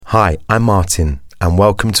Hi, I'm Martin, and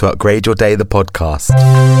welcome to Upgrade Your Day, the podcast.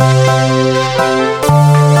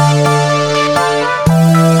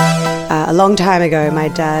 A long time ago, my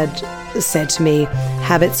dad said to me,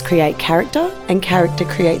 habits create character and character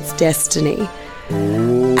creates destiny.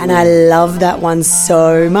 And I love that one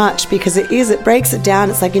so much because it breaks it down.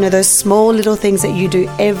 It's like, those small little things that you do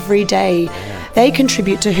every day, they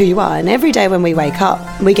contribute to who you are. And every day when we wake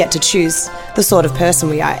up, we get to choose the sort of person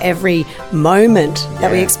we are. Every moment that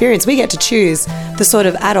we experience, we get to choose the sort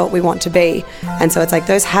of adult we want to be. And so it's like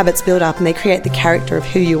those habits build up and they create the character of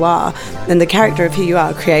who you are. And the character of who you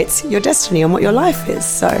are creates your destiny and what your life is.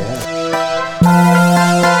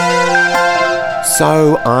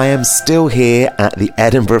 So I am still here at the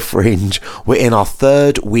Edinburgh Fringe. We're in our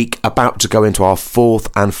third week, about to go into our fourth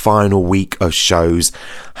and final week of shows,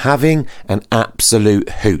 having an absolute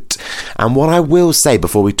hoot. And what I will say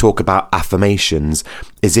before we talk about affirmations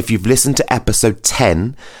is if you've listened to episode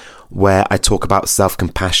 10, where I talk about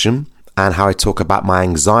self-compassion and how I talk about my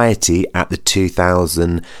anxiety at the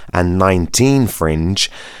 2019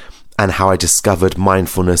 Fringe and how I discovered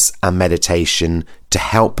mindfulness and meditation to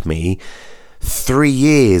help me, 3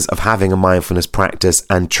 years of having a mindfulness practice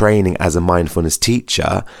and training as a mindfulness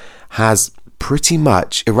teacher has pretty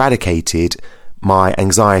much eradicated my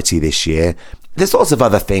anxiety this year. There's lots of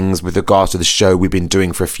other things with regards to the show we've been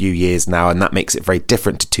doing for a few years now, and that makes it very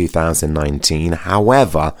different to 2019.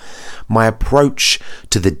 However, my approach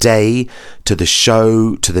to the day, to the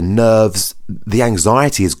show, to the nerves, the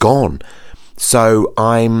anxiety is gone. So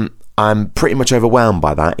I'm pretty much overwhelmed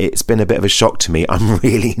by that. It's been a bit of a shock to me. I'm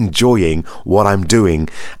really enjoying what I'm doing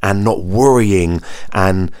and not worrying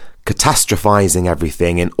and catastrophizing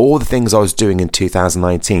everything and all the things I was doing in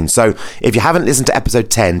 2019. So if you haven't listened to episode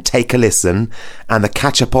 10, take a listen. And the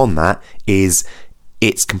catch up on that is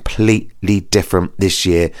it's completely different this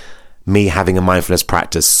year, me having a mindfulness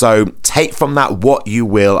practice. So take from that what you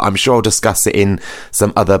will. I'm sure I'll discuss it in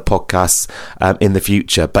some other podcasts in the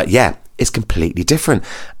future. But yeah, it's completely different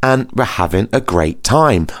and we're having a great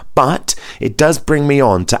time. But it does bring me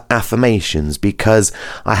on to affirmations because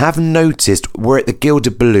I have noticed we're at the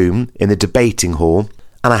Gilded Balloon in the debating hall,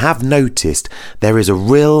 and I have noticed there is a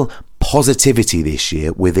real positivity this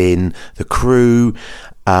year within the crew,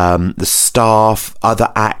 the staff,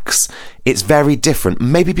 other acts. It's very different,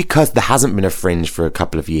 maybe because there hasn't been a Fringe for a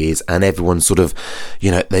couple of years and everyone sort of,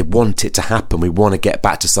 they want it to happen. We want to get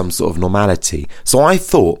back to some sort of normality. So I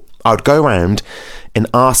thought I would go around and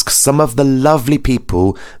ask some of the lovely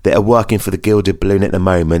people that are working for the Gilded Balloon at the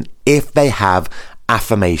moment if they have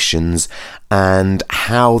affirmations and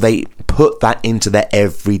how they put that into their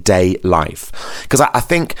everyday life. Because I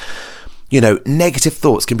think, negative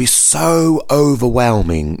thoughts can be so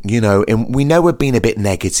overwhelming, and we know we're being a bit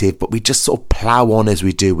negative, but we just sort of plow on as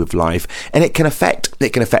we do with life. And it can affect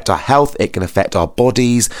our health, it can affect our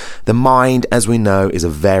bodies. The mind, as we know, is a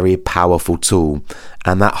very powerful tool.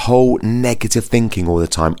 And that whole negative thinking all the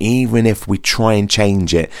time, even if we try and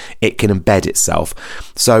change it, it can embed itself.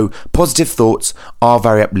 So positive thoughts are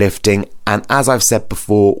very uplifting. And as I've said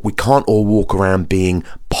before, we can't all walk around being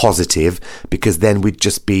positive because then we'd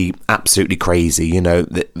just be absolutely crazy.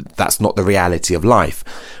 That's not the reality of life.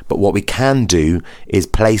 But what we can do is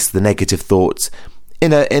place the negative thoughts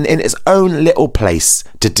in its own little place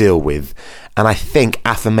to deal with. And I think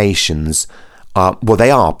affirmations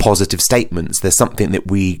they are positive statements. They're something that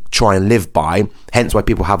we try and live by, hence why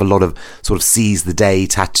people have a lot of sort of seize the day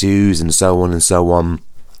tattoos and so on and so on.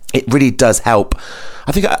 It really does help.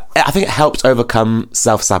 I think it helps overcome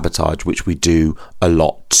self-sabotage, which we do a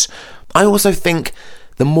lot. I also think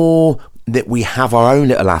the more that we have our own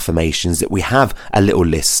little affirmations, that we have a little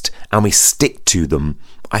list and we stick to them,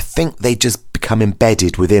 I think they just become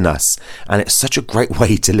embedded within us. And it's such a great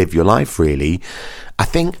way to live your life, really. I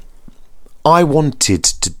think I wanted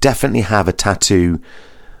to definitely have a tattoo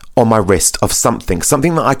on my wrist of something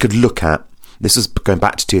that I could look at. This was going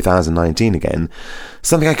back to 2019 again.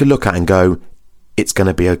 Something I could look at and go, it's going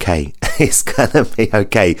to be okay. It's going to be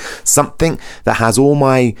okay. Something that has all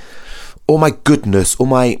my goodness, all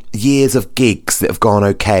my years of gigs that have gone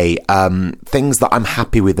okay, things that I'm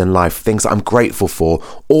happy with in life, things that I'm grateful for,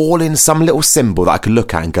 all in some little symbol that I could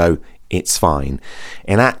look at and go, it's fine.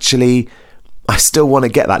 And actually, I still want to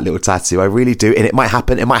get that little tattoo. I really do. And it might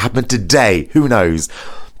happen today. Who knows?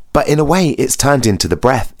 But in a way, it's turned into the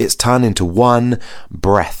breath. It's turned into one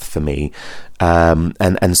breath for me.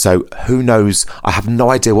 And so who knows? I have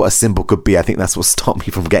no idea what a symbol could be. I think that's what stopped me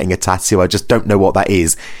from getting a tattoo. I just don't know what that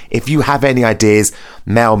is. If you have any ideas,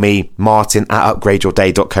 mail me,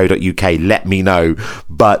 martin@upgradeyourday.co.uk. Let me know.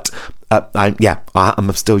 But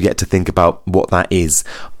I'm still yet to think about what that is.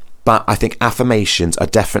 but I think affirmations are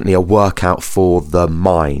definitely a workout for the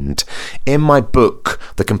mind. In my book,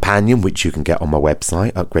 The Companion, which you can get on my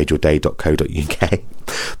website, upgradeyourday.co.uk,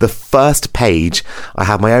 the first page, I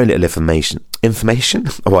have my own little information?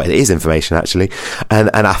 Well, it is information actually, an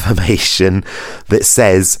affirmation that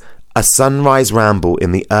says, a sunrise ramble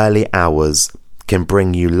in the early hours can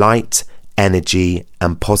bring you light, energy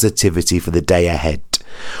and positivity for the day ahead.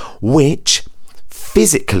 Which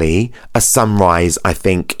physically, a sunrise, I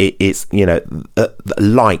think it's,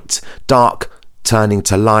 light, dark turning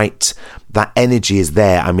to light. That energy is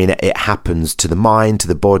there. I mean, it happens to the mind, to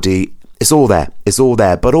the body. It's all there. It's all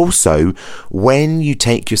there. But also, when you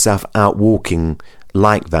take yourself out walking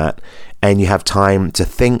like that and you have time to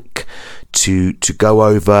think, to go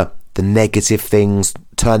over the negative things,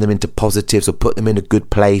 turn them into positives or put them in a good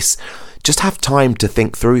place, just have time to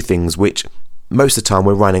think through things, which most of the time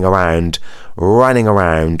we're running around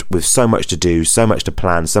with so much to do, so much to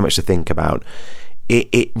plan, so much to think about.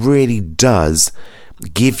 It really does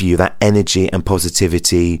give you that energy and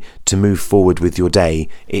positivity to move forward with your day.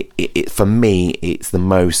 For me, it's the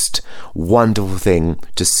most wonderful thing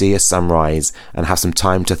to see a sunrise and have some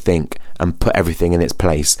time to think and put everything in its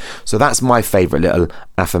place. So that's my favourite little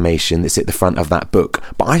affirmation that's at the front of that book.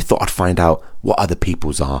 But I thought I'd find out what other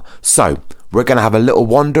people's are. So we're going to have a little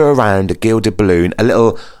wander around a Gilded Balloon, a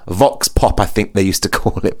little vox pop, I think they used to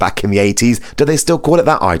call it back in the 80s. Do they still call it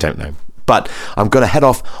that? I don't know. But I'm going to head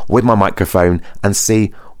off with my microphone and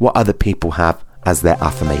see what other people have as their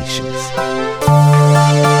affirmations.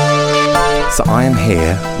 So I am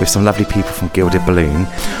here with some lovely people from Gilded Balloon.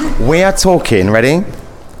 We are talking, ready?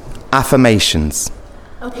 Affirmations.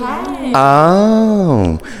 Okay.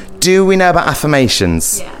 Oh. Do we know about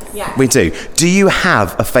affirmations? Yes. We do. Do you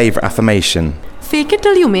have a favourite affirmation? Fake it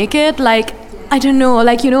till you make it. Like, I don't know,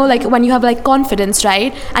 like, like when you have like confidence,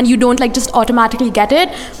 right? And you don't like just automatically get it.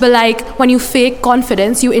 But like when you fake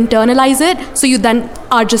confidence, you internalize it. So you then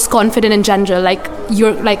are just confident in general. Like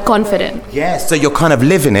you're like confident. Yeah, so you're kind of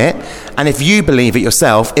living it. And if you believe it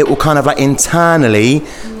yourself, it will kind of like internally,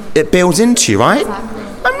 it builds into you, right? Exactly.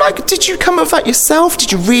 I'm like, did you come up with that yourself?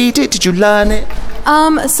 Did you read it? Did you learn it?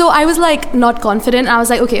 So I was like not confident. I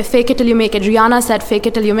was like, okay, fake it till you make it. Rihanna said fake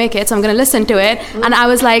it till you make it, so I'm gonna listen to it. And I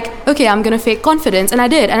was like, okay, I'm gonna fake confidence, and I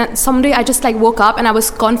did. And someday I just like woke up and I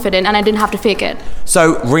was confident and I didn't have to fake it.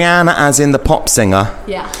 So Rihanna, as in the pop singer,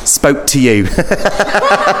 spoke to you.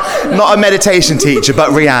 Not a meditation teacher,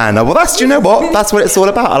 but Rihanna. Well, do you know what? That's what it's all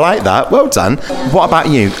about. I like that. Well done. What about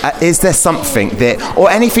you? Is there something that,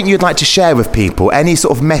 or anything you'd like to share with people? Any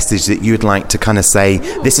sort of message that you'd like to kind of say,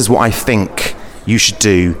 this is what I think you should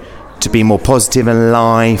do to be more positive in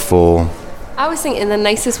life? Or I was thinking in the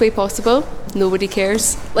nicest way possible. Nobody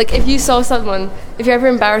cares. Like if you saw someone, if you're ever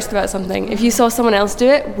embarrassed about something, if you saw someone else do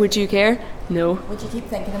it, would you care? No. Would you keep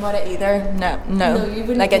thinking about it either? No, you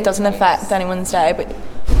wouldn't. Like it doesn't affect anyone's day, but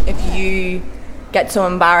if you get so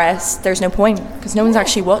embarrassed, there's no point because no one's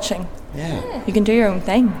actually watching. Yeah. You can do your own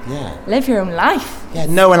thing. Yeah. Live your own life. Yeah,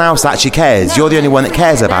 no one else actually cares. You're the only one that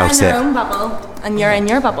cares about They're in it. their own bubble. And you're in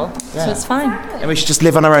your bubble, so it's fine. And we should just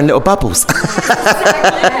live on our own little bubbles.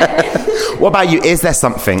 What about you? Is there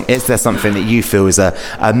something that you feel is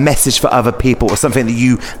a message for other people or something that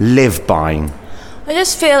you live by? I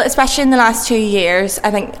just feel, especially in the last 2 years, I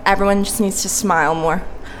think everyone just needs to smile more.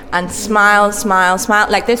 And smile.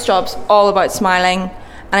 Like this job's all about smiling.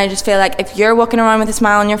 And I just feel like if you're walking around with a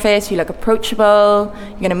smile on your face, you look approachable,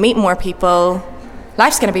 you're going to meet more people.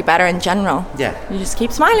 Life's going to be better in general. Yeah. You just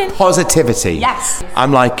keep smiling. Positivity. Yes.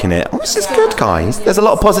 I'm liking it. Oh, this is good, guys. There's a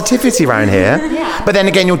lot of positivity around here. Yeah. But then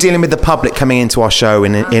again, you're dealing with the public coming into our show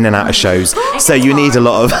in and out of shows. So you need a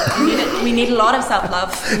lot of... We need a lot of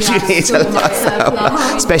self-love. You need a lot of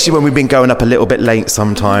self-love. Especially when we've been going up a little bit late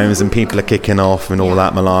sometimes and people are kicking off and all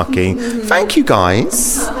that malarkey. Thank you,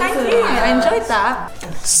 guys. Thank you. I enjoyed that.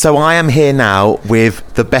 So I am here now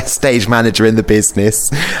with the best stage manager in the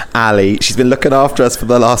business, Ali. She's been looking after us for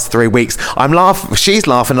the last 3 weeks. She's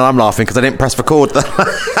laughing and I'm laughing because I didn't press record.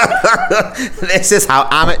 This is how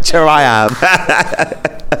amateur I am.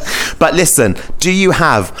 But listen, do you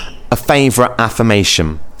have a favourite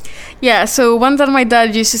affirmation? Yeah, so one that my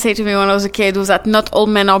dad used to say to me when I was a kid was that not all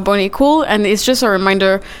men are born equal, and it's just a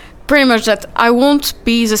reminder pretty much that I won't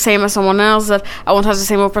be the same as someone else, that I won't have the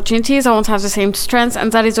same opportunities, I won't have the same strengths,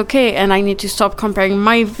 and that is okay. And I need to stop comparing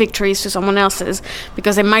my victories to someone else's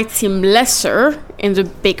because they might seem lesser in the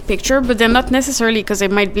big picture, but they're not necessarily because they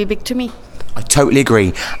might be big to me. I totally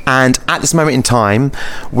agree. And at this moment in time,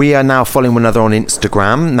 we are now following one another on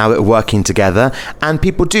Instagram, now that we're working together. And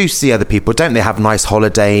people do see other people, don't they, have nice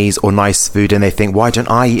holidays or nice food, and they think, why don't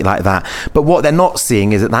I eat like that? But what they're not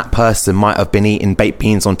seeing is that person might have been eating baked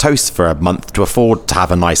beans on toast for a month to afford to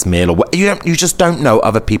have a nice meal. Or you just don't know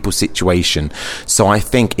other people's situation. So I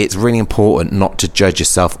think it's really important not to judge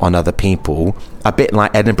yourself on other people. A bit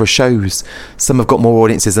like Edinburgh shows. Some have got more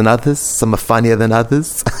audiences than others. Some are funnier than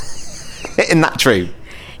others. Isn't that true?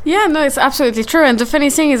 Yeah, no, it's absolutely true. And the funny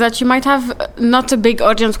thing is that you might have not a big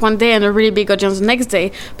audience one day and a really big audience the next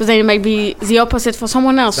day, but then it might be the opposite for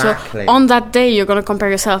someone else. Exactly. So on that day, you're going to compare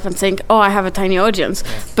yourself and think, oh, I have a tiny audience.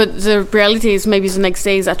 Yes. But the reality is maybe the next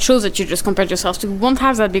day that shows that you just compared yourself to won't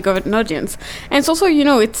have that big of an audience. And it's also,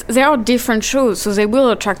 there are different shows, so they will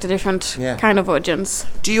attract a different kind of audience.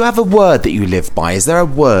 Do you have a word that you live by? Is there a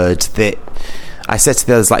word that... I said to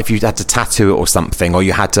the others, like, if you had to tattoo it or something, or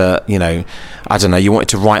you had to, I don't know, you wanted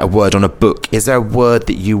to write a word on a book, is there a word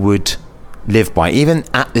that you would live by, even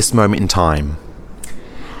at this moment in time?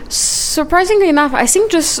 Surprisingly enough, I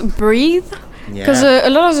think just breathe. Because a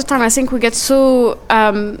lot of the time I think we get stuck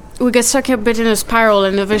a bit in a spiral,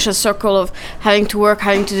 in a vicious circle of having to work,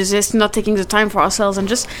 having to do this, not taking the time for ourselves, and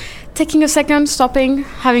just taking a second, stopping,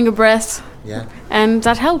 having a breath. Yeah. And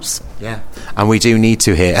that helps. Yeah. And we do need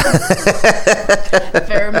to here.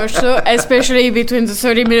 Very much so, especially between the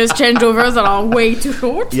 30 minutes changeovers that are way too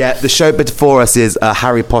short. Yeah, the show before us is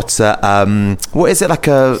Harry Potter. What is it, like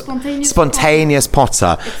a spontaneous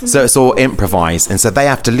Potter? So it's all improvised. And so they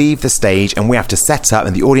have to leave the stage and we have to set up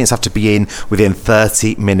and the audience have to be in within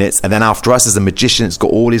 30 minutes. And then after us as a magician, it's got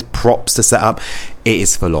all his props to set up. It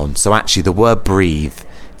is full on. So actually the word breathe,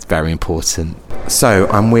 very important. So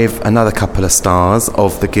I'm with another couple of stars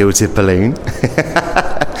of the Gilded Balloon.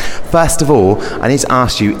 First of all, I need to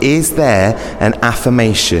ask you, is there an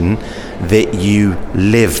affirmation that you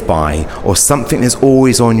live by or something that's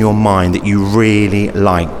always on your mind that you really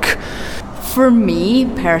like? For me,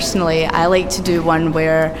 personally, I like to do one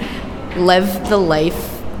where live the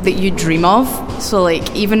life that you dream of. So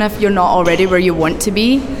like, even if you're not already where you want to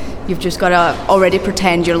be, you've just got to already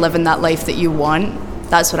pretend you're living that life that you want.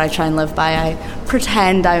 That's what I try and live by. I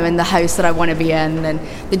pretend I'm in the house that I want to be in and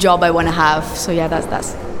the job I want to have. So yeah,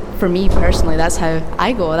 that's for me personally, that's how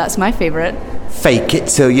I go. That's my favourite. Fake it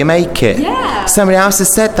till you make it. Yeah. Somebody else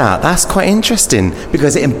has said that. That's quite interesting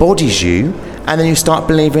because it embodies you and then you start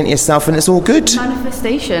believing in yourself and it's all good.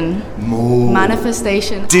 Manifestation. More.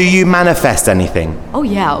 Manifestation. Do you manifest anything? Oh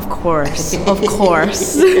yeah, of course. Of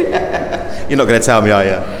course. You're not going to tell me, are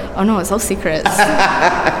you? Oh no, it's all secrets.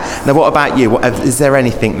 Now, what about you? Is there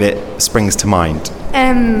anything that springs to mind?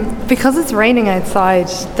 Because it's raining outside,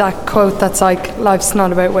 that quote that's like, life's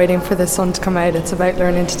not about waiting for the sun to come out, it's about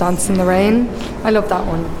learning to dance in the rain. I love that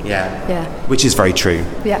one. Yeah. Which is very true.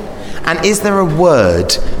 Yeah. And is there a word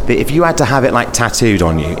that if you had to have it like tattooed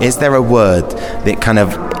on you, is there a word that kind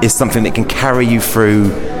of is something that can carry you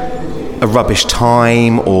through a rubbish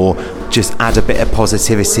time or just add a bit of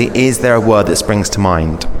positivity? Is there a word that springs to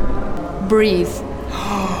mind? Breathe.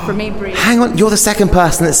 For me, breathe. Hang on, you're the second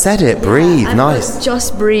person that said it. Breathe, I've nice. got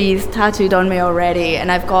just breathe tattooed on me already,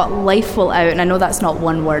 and I've got life will out, and I know that's not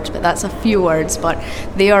one word, but that's a few words, but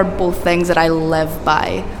they are both things that I live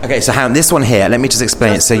by. Okay, so hang on, this one here, let me just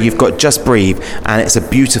explain it. So you've got just breathe, and it's a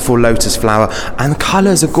beautiful lotus flower, and the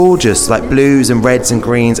colours are gorgeous, like blues and reds and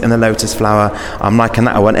greens in the lotus flower. I'm liking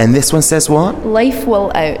that one. And this one says what? Life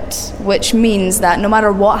will out, which means that no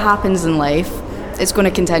matter what happens in life, it's going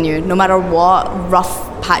to continue. No matter what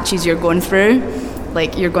rough patches you're going through,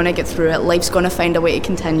 like, you're going to get through it. Life's going to find a way to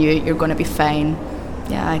continue. You're going to be fine.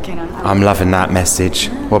 Yeah, I'm loving that message.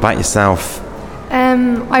 What about yourself?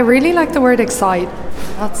 I really like the word excite.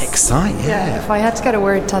 Excite, yeah. If I had to get a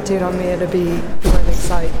word tattooed on me, it'd be the word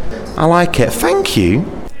excite. I like it. Thank you.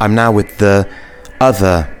 I'm now with the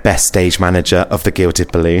other best stage manager of the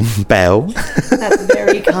Gilded Balloon, Belle. That's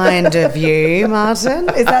very kind of you, Martin.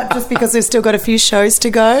 Is that just because we've still got a few shows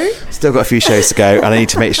to go? Still got a few shows to go, and I need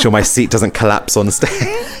to make sure my seat doesn't collapse on stage.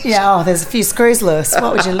 Yeah, there's a few screws loose.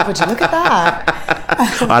 Would you look at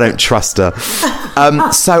that? I don't trust her.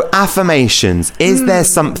 So affirmations, is there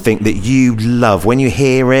something that you love when you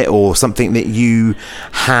hear it, or something that you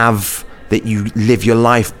have that you live your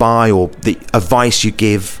life by, or the advice you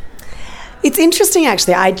give? It's interesting,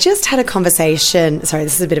 actually. I just had a conversation. Sorry,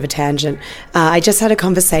 this is a bit of a tangent. I just had a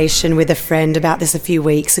conversation with a friend about this a few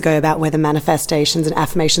weeks ago about whether manifestations and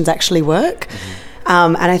affirmations actually work.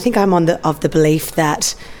 Mm-hmm. And I think I'm of the belief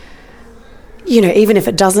that, even if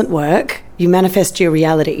it doesn't work, you manifest your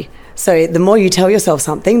reality. So the more you tell yourself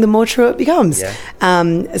something, the more true it becomes.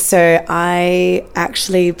 So I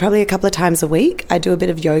actually, probably a couple of times a week, I do a bit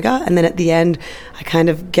of yoga, and then at the end I kind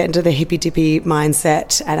of get into the hippy-dippy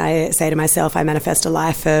mindset, and I say to myself, I manifest a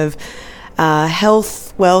life of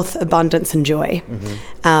health, wealth, abundance and joy.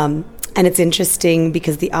 And it's interesting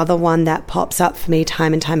because the other one that pops up for me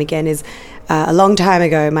time and time again is a long time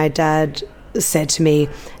ago, my dad said to me,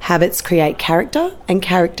 habits create character and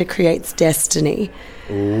character creates destiny.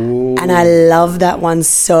 Ooh. And I love that one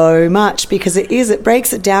so much because it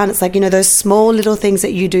breaks it down. It's like, those small little things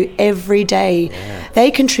that you do every day,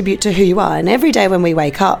 they contribute to who you are. And every day when we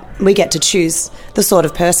wake up, we get to choose the sort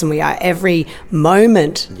of person we are. Every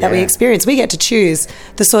moment that we experience, we get to choose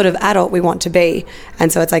the sort of adult we want to be.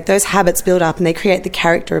 And so it's like those habits build up and they create the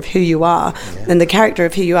character of who you are. And the character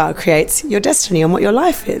of who you are creates your destiny and what your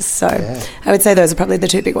life is. So I would say those are probably the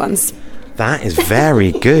two big ones. That is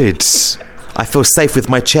very good. I feel safe with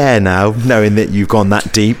my chair now, knowing that you've gone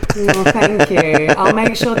that deep. Well, thank you. I'll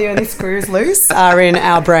make sure the only screws loose are in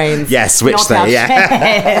our brains. Yes, switch there,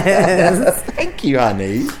 Thank you,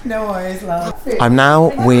 honey. No worries, love. I'm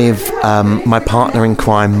now with my partner in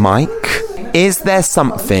crime, Mike. Is there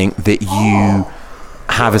something that you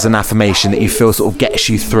have as an affirmation that you feel sort of gets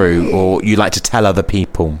you through, or you like to tell other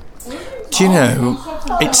people? Do you know,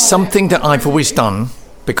 it's something that I've always done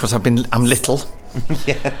because I'm little.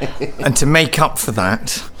 And to make up for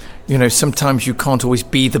that, sometimes you can't always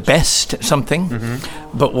be the best at something,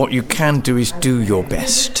 but what you can do is do your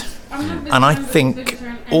best. And I think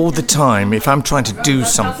all the time, if I'm trying to do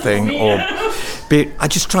something I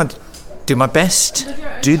just try to do my best.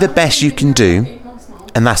 Do the best you can do,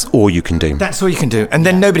 and that's all you can do. That's all you can do. And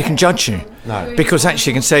then nobody can judge you. No. Because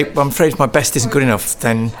actually you can say, well, I'm afraid my best isn't good enough,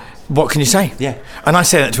 then what can you say? Yeah. And I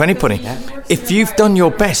say that to anybody. Yeah. If you've done your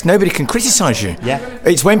best, nobody can criticise you. Yeah.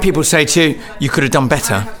 It's when people say to you, you could have done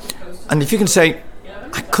better. And if you can say,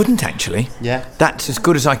 I couldn't actually. Yeah. That's as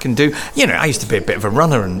good as I can do. I used to be a bit of a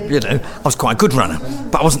runner and, I was quite a good runner.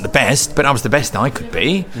 But I wasn't the best, but I was the best I could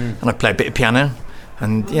be. And I play a bit of piano.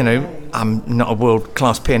 And, I'm not a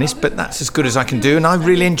world-class pianist, but that's as good as I can do. And I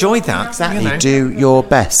really enjoyed that. Exactly. Do your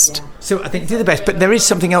best. So I think do the best, but there is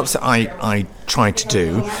something else that I try to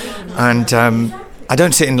do, and I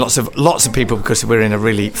don't see it in lots of people because we're in a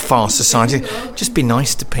really fast society. Just be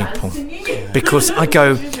nice to people, because I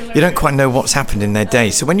go, you don't quite know what's happened in their day.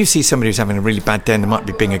 So when you see somebody who's having a really bad day and they might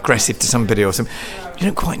be being aggressive to somebody or something, you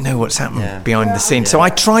don't quite know what's happened behind the scenes. So I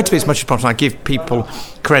try to be as much as possible. I give people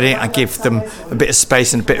credit. I give them a bit of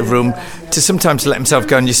space and a bit of room to sometimes let themselves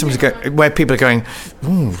go. And you sometimes go where people are going,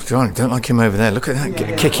 "Ooh, don't like him over there. Look at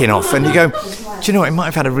that kicking off." And you go, "Do you know what? He might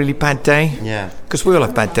have had a really bad day." Yeah. Because we all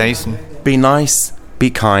have bad days. And be nice. Be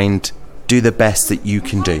kind. Do the best that you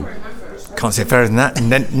can do. Can't say fairer than that.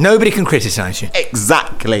 And then nobody can criticise you.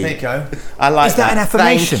 Exactly. There you go. I like that. Is that an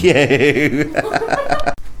affirmation? Thank you.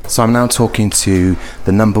 So I'm now talking to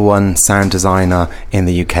the #1 sound designer in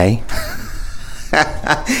the UK.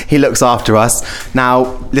 He looks after us.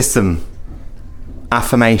 Now, listen.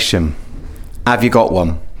 Affirmation. Have you got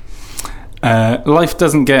one? Life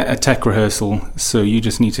doesn't get a tech rehearsal, so you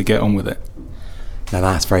just need to get on with it. Now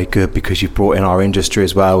that's very good, because you've brought in our industry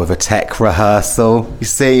as well with a tech rehearsal. You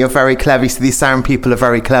see, you're very clever. You see, these sound people are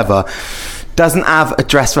very clever. Doesn't have a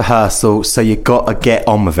dress rehearsal, so you got to get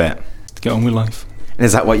on with it. Get on with life. And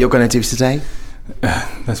is that what you're going to do today?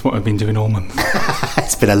 That's what I've been doing all month.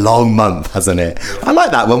 It's been a long month, hasn't it? I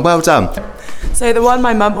like that one. Well done. So the one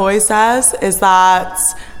my mum always says is that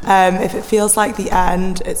if it feels like the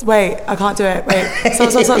end, it's... Wait, I can't do it. Wait,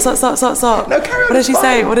 stop. No, carry on.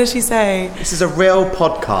 What did she say? This is a real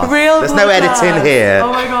podcast. There's no editing here.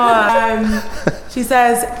 Oh my God. She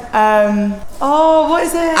says, what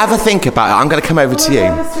is it? Have a think about it. I'm going to come over to you.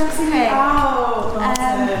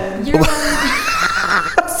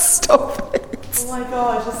 Stop it. Oh my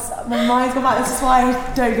gosh, my mind's gone back. This is why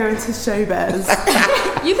I don't go into showbiz.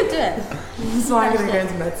 You could do it. This is why I'm going to go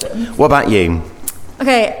into medicine. What about you?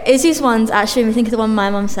 Okay, Izzy's one's actually, we think of the one my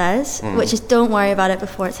mum says, which is don't worry about it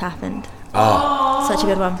before it's happened. Oh. Such a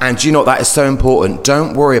good one. And do you know what? That is so important.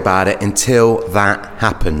 Don't worry about it until that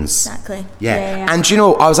happens. Exactly. Yeah. And do you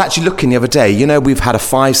know, I was actually looking the other day, we've had a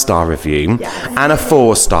 5-star review and a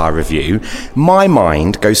 4-star review. My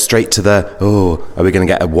mind goes straight to are we going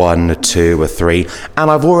to get a 1, a 2, a 3? And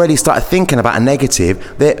I've already started thinking about a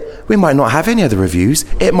negative that we might not have any other reviews.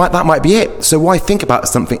 That might be it. So why think about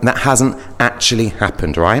something that hasn't actually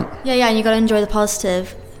happened, right? Yeah, and you got to enjoy the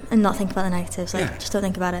positive and not think about the negatives. Just don't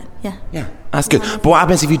think about it. Yeah. Yeah, that's good. But what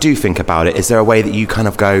happens if you do think about it? Is there a way that you kind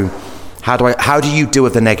of go, How do you deal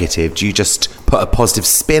with the negative? Do you just put a positive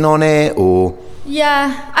spin on it, or?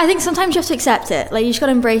 Yeah, I think sometimes you have to accept it. Like, you just got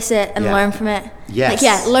to embrace it and learn from it. Yes.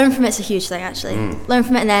 Like, learn from it's a huge thing, actually. Learn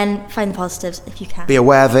from it and then find the positives if you can. Be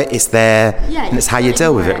aware of it, it's there, and it's how you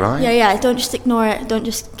deal with it, right? Yeah, don't just ignore it. Don't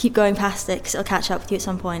just keep going past it, because it'll catch up with you at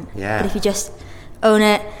some point. Yeah. But if you just own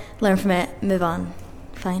it, learn from it, move on,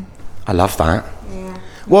 fine. I love that. Yeah.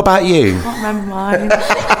 What about you? I can't remember mine.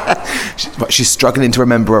 She's struggling to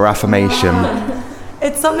remember her affirmation.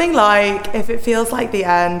 It's something like, if it feels like the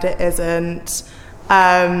end, it isn't.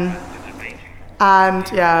 And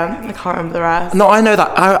yeah, I can't remember the rest. No, I know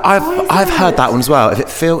that. I've heard that one as well. If it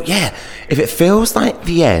feels like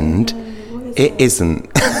the end, it isn't.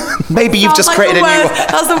 Maybe you've just created a new one.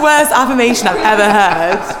 That's the worst affirmation I've ever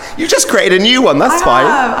heard. You just created a new one. That's fine.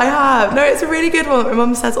 I have. No, it's a really good one. My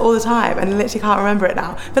mum says all the time, and I literally can't remember it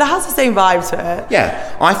now. But it has the same vibe to it.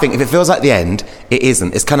 Yeah, I think if it feels like the end, it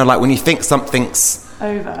isn't. It's kind of like when you think something's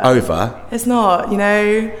over. It's not.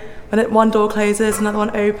 When one door closes, another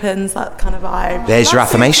one opens. That kind of vibe. There's your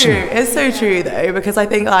affirmation. So true. It's so true though, because I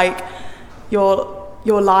think like your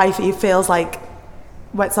life, it feels like.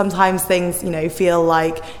 When sometimes things, feel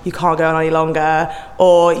like you can't go on any longer,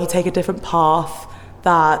 or you take a different path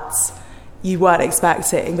that you weren't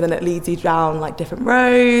expecting, but then it leads you down like different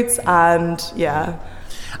roads, and yeah.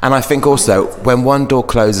 And I think also when one door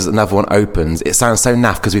closes, another one opens. It sounds so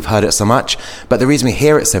naff because we've heard it so much, but the reason we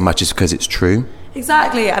hear it so much is because it's true.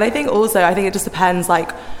 Exactly, and I think it just depends,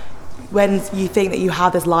 like when you think that you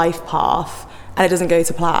have this life path and it doesn't go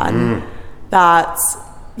to plan. I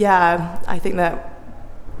think that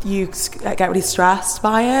you get really stressed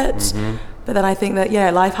by it, but then I think that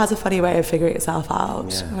life has a funny way of figuring itself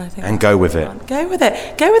out, and go with it. Go with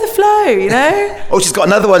the flow, Oh, she's got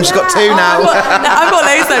another one. She's got two now. I've got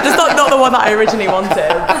loads though, just not the one that I originally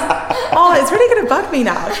wanted. Oh, it's really going to bug me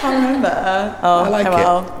now. I can't remember. Oh, I like it.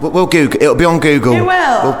 We'll Google. It'll be on Google. It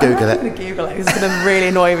will. We'll Google it. I'm going to Google it. It's going to really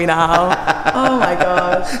annoy me now. Oh my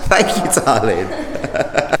god. Thank you, darling.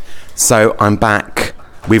 So I'm back.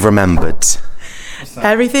 We've remembered.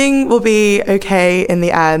 Everything will be okay in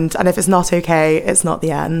the end, and if it's not okay, it's not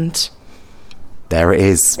the end. There it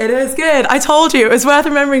is. It is good. I told you, it was worth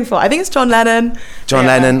remembering for. I think it's John Lennon.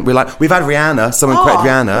 Lennon. We've had Rihanna. Someone quoted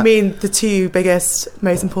Rihanna. I mean, the two biggest,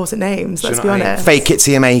 most important names, let's be honest. Fake it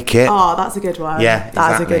till you make it. Oh, that's a good one. Yeah,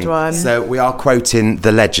 That's a good one. So we are quoting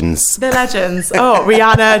the legends. The legends. Oh,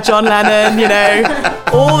 Rihanna, John Lennon,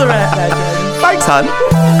 all the legends. Thanks, hun.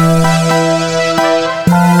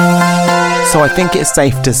 So I think it's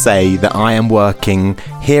safe to say that I am working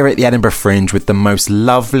here at the Edinburgh Fringe with the most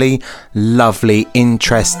lovely,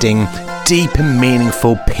 interesting, deep and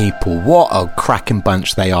meaningful people. What a cracking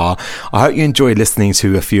bunch they are. I hope you enjoyed listening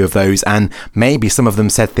to a few of those, and maybe some of them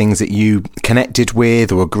said things that you connected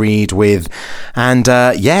with or agreed with. And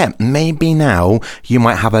maybe now you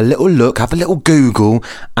might have a little look, have a little Google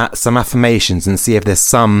at some affirmations and see if there's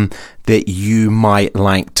some that you might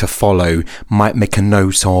like to follow, might make a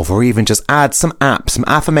note of, or even just add some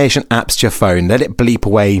affirmation apps to your phone. Let it bleep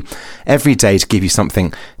away every day to give you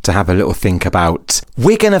something to have a little think about.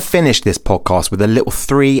 We're going to finish this podcast with a little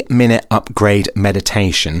 3-minute upgrade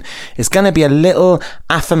meditation. It's going to be a little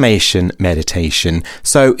affirmation meditation.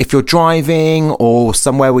 So if you're driving or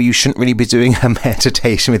somewhere where you shouldn't really be doing a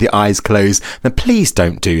meditation with your eyes closed, then please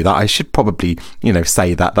don't do that. I should probably,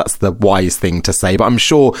 say that. That's the wise thing to say, but I'm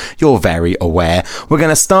sure you're very aware. We're going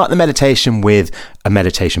to start the meditation with a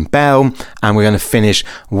meditation bell, and we're going to finish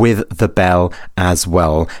with the bell as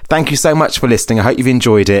well. Thank you so much for listening. I hope you've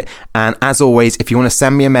enjoyed it. And as always, if you want to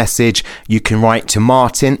send me a message, you can write to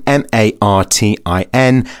Martin, MARTIN,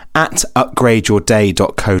 at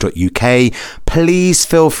upgradeyourday.co.uk. Please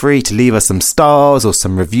feel free to leave us some stars or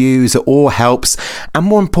some reviews. It all helps. And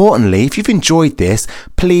more importantly, if you've enjoyed this,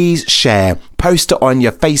 please share. Post it on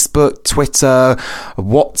your Facebook, Twitter,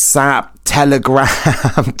 WhatsApp,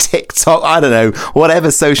 Telegram, TikTok, I don't know,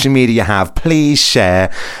 whatever social media you have. Please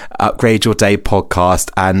share Upgrade Your Day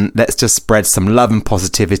podcast, and let's just spread some love and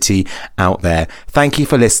positivity out there. Thank you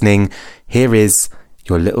for listening. Here is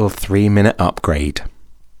your little 3-minute upgrade.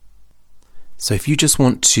 So if you just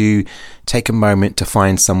want to take a moment to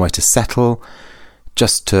find somewhere to settle,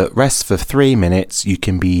 just to rest for 3 minutes, you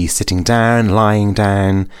can be sitting down, lying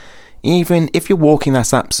down. Even if you're walking,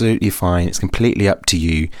 that's absolutely fine. It's completely up to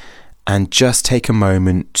you. And just take a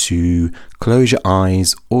moment to close your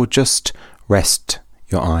eyes or just rest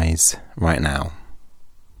your eyes right now.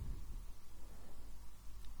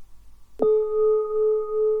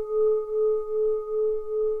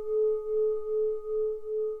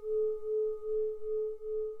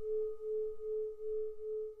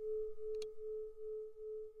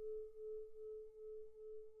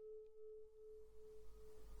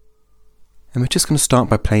 And we're just going to start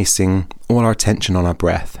by placing all our attention on our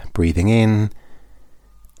breath, breathing in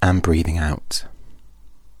and breathing out.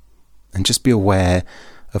 And just be aware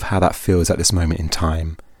of how that feels at this moment in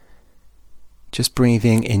time. Just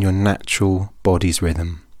breathing in your natural body's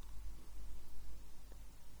rhythm.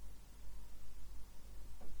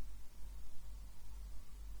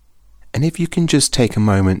 And if you can just take a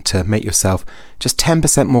moment to make yourself just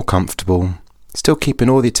 10% more comfortable, still keeping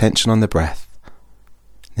all the attention on the breath,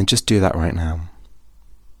 then just do that right now.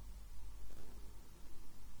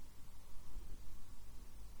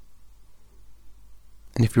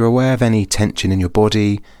 And if you're aware of any tension in your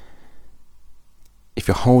body, if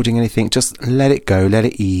you're holding anything, just let it go, let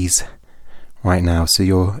it ease right now. So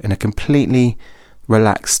you're in a completely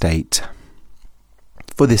relaxed state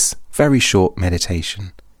for this very short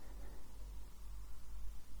meditation.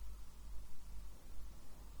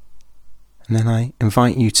 And then I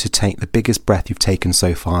invite you to take the biggest breath you've taken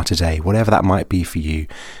so far today, whatever that might be for you.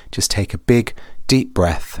 Just take a big, deep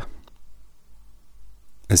breath,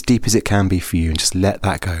 as deep as it can be for you, and just let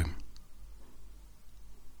that go.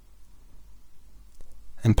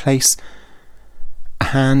 And place a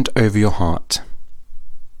hand over your heart.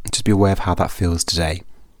 Just be aware of how that feels today.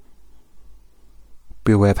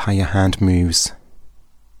 Be aware of how your hand moves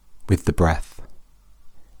with the breath.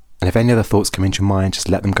 And if any other thoughts come into your mind, just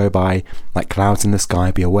let them go by like clouds in the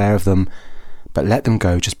sky. Be aware of them, but let them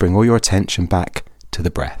go. Just bring all your attention back to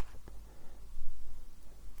the breath.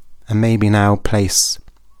 And maybe now place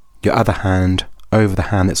your other hand over the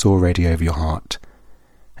hand that's already over your heart.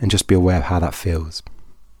 And just be aware of how that feels.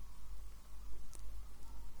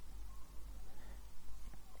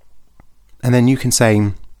 And then you can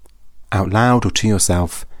say out loud or to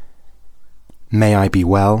yourself, "May I be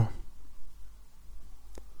well.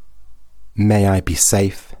 May I be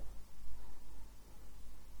safe.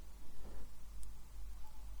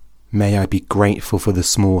 May I be grateful for the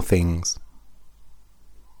small things.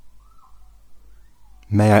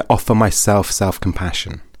 May I offer myself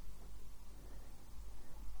self-compassion.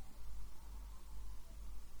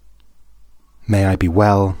 May I be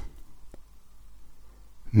well.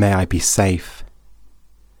 May I be safe.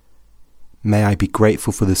 May I be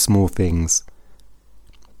grateful for the small things.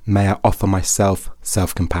 May I offer myself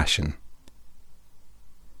self-compassion."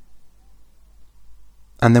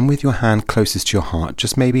 And then with your hand closest to your heart,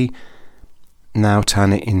 just maybe now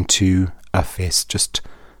turn it into a fist. Just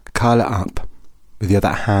curl it up with the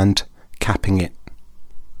other hand capping it.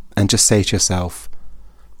 And just say to yourself,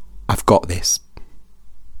 "I've got this.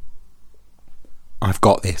 I've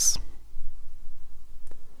got this."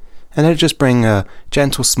 And then just bring a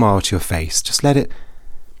gentle smile to your face. Just let it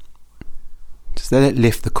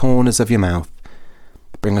lift the corners of your mouth.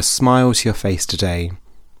 Bring a smile to your face today.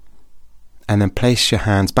 And then place your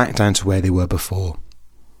hands back down to where they were before.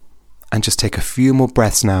 And just take a few more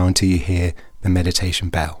breaths now until you hear the meditation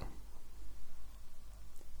bell.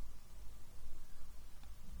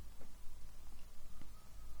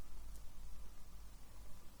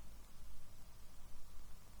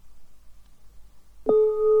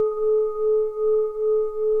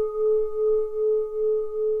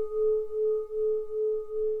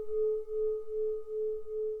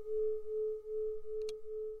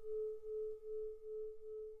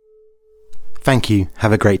 Thank you.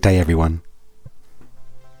 Have a great day, everyone.